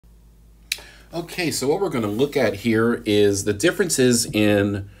Okay, so what we're going to look at here is the differences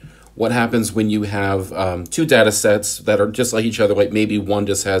in what happens when you have two data sets that are just like each other, like maybe one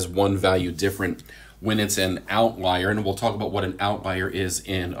just has one value different when it's an outlier, and we'll talk about what an outlier is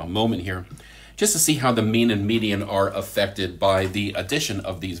in a moment here, just to see how the mean and median are affected by the addition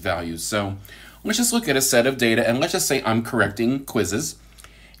of these values. So let's just look at a set of data, and let's just say I'm correcting quizzes,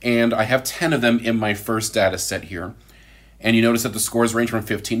 and I have 10 of them in my first data set here. And you notice that the scores range from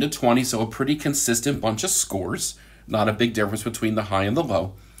 15 to 20, so a pretty consistent bunch of scores, not a big difference between the high and the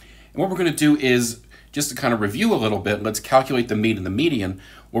low. And what we're going to do is, just to kind of review a little bit, let's calculate the mean and the median.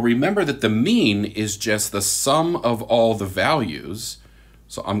 Well, remember that the mean is just the sum of all the values.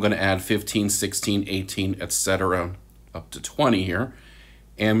 So I'm going to add 15, 16, 18, etc. up to 20 here.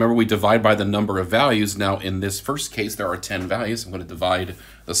 And remember, we divide by the number of values. Now, in this first case, there are 10 values. I'm going to divide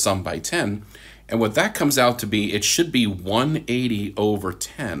the sum by 10. And what that comes out to be, it should be 180 over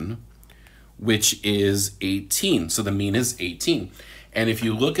 10, which is 18. So the mean is 18. And if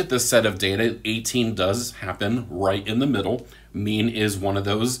you look at the set of data, 18 does happen right in the middle. Mean is one of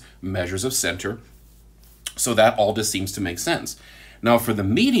those measures of center. So that all just seems to make sense. Now for the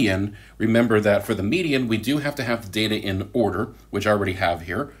median, remember that for the median, we do have to have the data in order, which I already have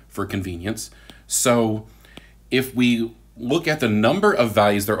here for convenience. So if we look at the number of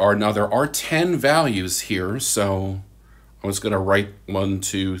values there are, now there are 10 values here, so I'm just going to write 1,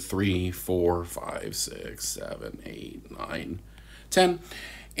 2, 3, 4, 5, 6, 7, 8, 9, 10.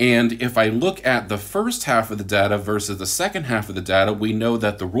 And if I look at the first half of the data versus the second half of the data, we know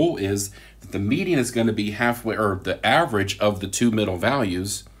that the rule is that the median is going to be halfway, or the average of the two middle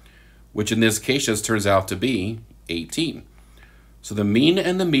values, which in this case just turns out to be 18. So the mean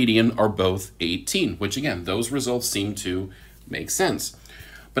and the median are both 18, which again, those results seem to make sense.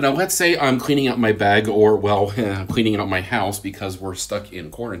 But now let's say I'm cleaning out my bag, or well, cleaning out my house because we're stuck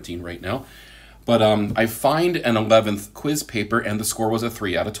in quarantine right now. But I find an 11th quiz paper and the score was a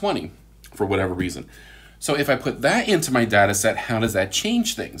 3 out of 20 for whatever reason. So if I put that into my data set, how does that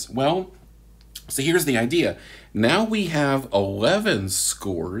change things? Well, so here's the idea. Now we have 11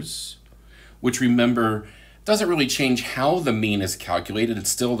 scores, which remember, doesn't really change how the mean is calculated. It's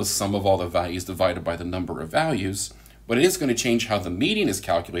still the sum of all the values divided by the number of values, but it is going to change how the median is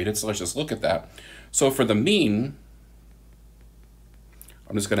calculated. So let's just look at that. So for the mean,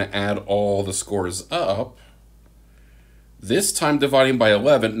 I'm just going to add all the scores up. This time dividing by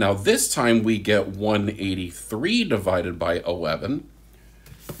 11. Now this time we get 183 divided by 11.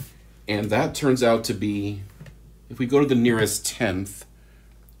 And that turns out to be, if we go to the nearest tenth,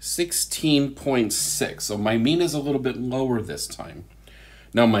 16.6. So my mean is a little bit lower this time.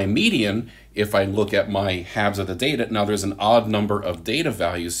 Now my median, if I look at my halves of the data, now there's an odd number of data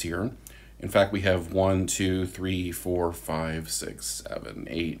values here. In fact, we have 1, 2, 3, 4, 5, 6, 7,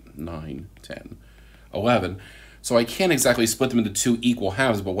 8, 9, 10, 11. So I can't exactly split them into two equal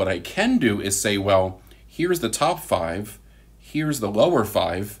halves, but what I can do is say, well, here's the top 5, here's the lower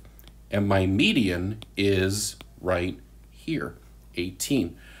 5, and my median is right here,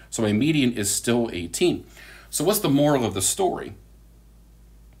 18. So my median is still 18. So what's the moral of the story?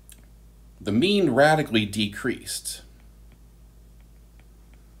 The mean radically decreased.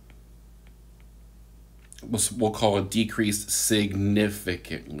 We'll call it decreased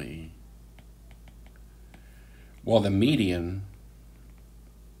significantly, while the median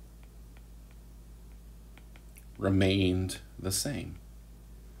remained the same.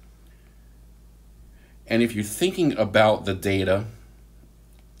 And if you're thinking about the data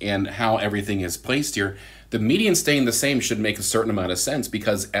and how everything is placed here, the median staying the same should make a certain amount of sense,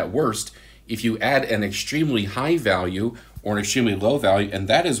 because at worst, if you add an extremely high value or an extremely low value, and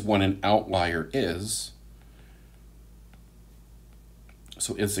that is what an outlier is,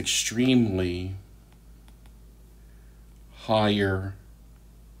 so it's extremely higher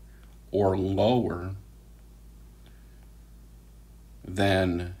or lower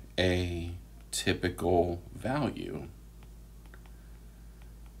than a typical value.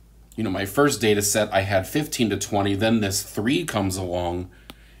 You know, my first data set, I had 15 to 20, then this 3 comes along.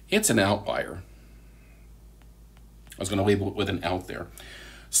 It's an outlier. I was going to label it with an out there.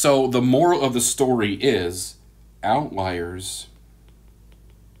 So the moral of the story is outliers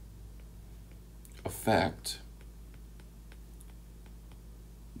affect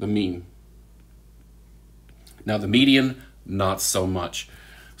the mean. Now the median, not so much.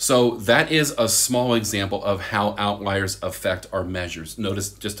 So that is a small example of how outliers affect our measures.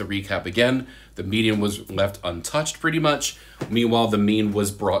 Notice, just to recap again, the median was left untouched pretty much. Meanwhile, the mean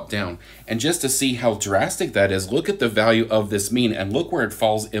was brought down. And just to see how drastic that is, look at the value of this mean and look where it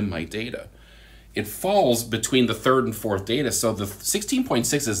falls in my data. it falls between the third and fourth data. So the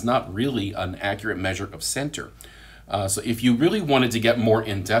 16.6 is not really an accurate measure of center. So if you really wanted to get more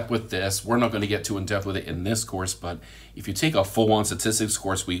in-depth with this, we're not going to get too in-depth with it in this course, but if you take a full-on statistics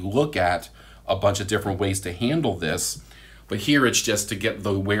course, we look at a bunch of different ways to handle this. But here it's just to get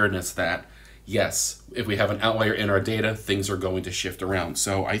the awareness that, yes, if we have an outlier in our data, things are going to shift around.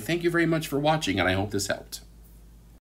 So I thank you very much for watching, and I hope this helped.